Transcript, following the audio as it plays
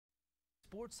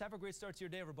sports. Have a great start to your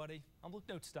day, everybody. I'm Luke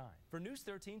Notestein for News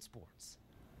 13 Sports.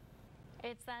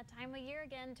 It's that time of year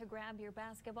again to grab your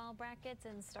basketball brackets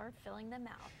and start filling them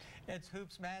out. It's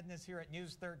Hoops Madness here at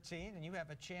News 13, and you have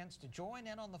a chance to join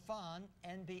in on the fun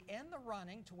and be in the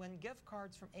running to win gift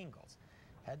cards from Ingles.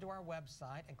 Head to our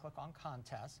website and click on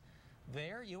Contests.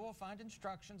 There you will find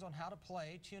instructions on how to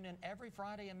play. Tune in every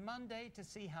Friday and Monday to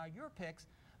see how your picks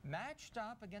matched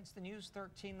up against the News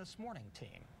 13 This Morning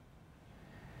team.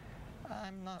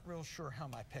 I'm not real sure how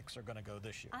my picks are going to go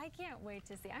this year. I can't wait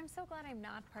to see. I'm so glad I'm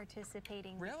not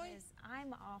participating. Really? Because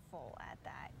I'm awful at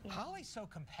that. You know? Holly's so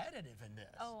competitive in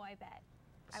this. Oh, I bet.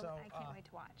 So, I can't wait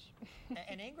to watch.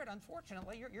 And Ingrid,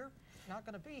 unfortunately, you're not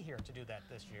going to be here to do that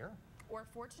this year. Or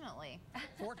fortunately.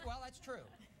 Well, that's true.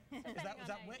 Is that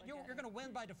win? You're going to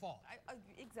win by default.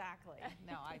 Exactly.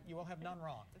 No, you will have none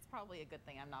wrong. It's probably a good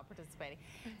thing I'm not participating.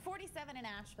 47 in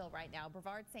Asheville right now.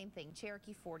 Brevard, same thing.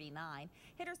 Cherokee, 49.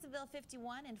 Hendersonville,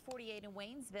 51, and 48 in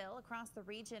Waynesville. Across the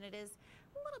region, it is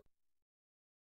a little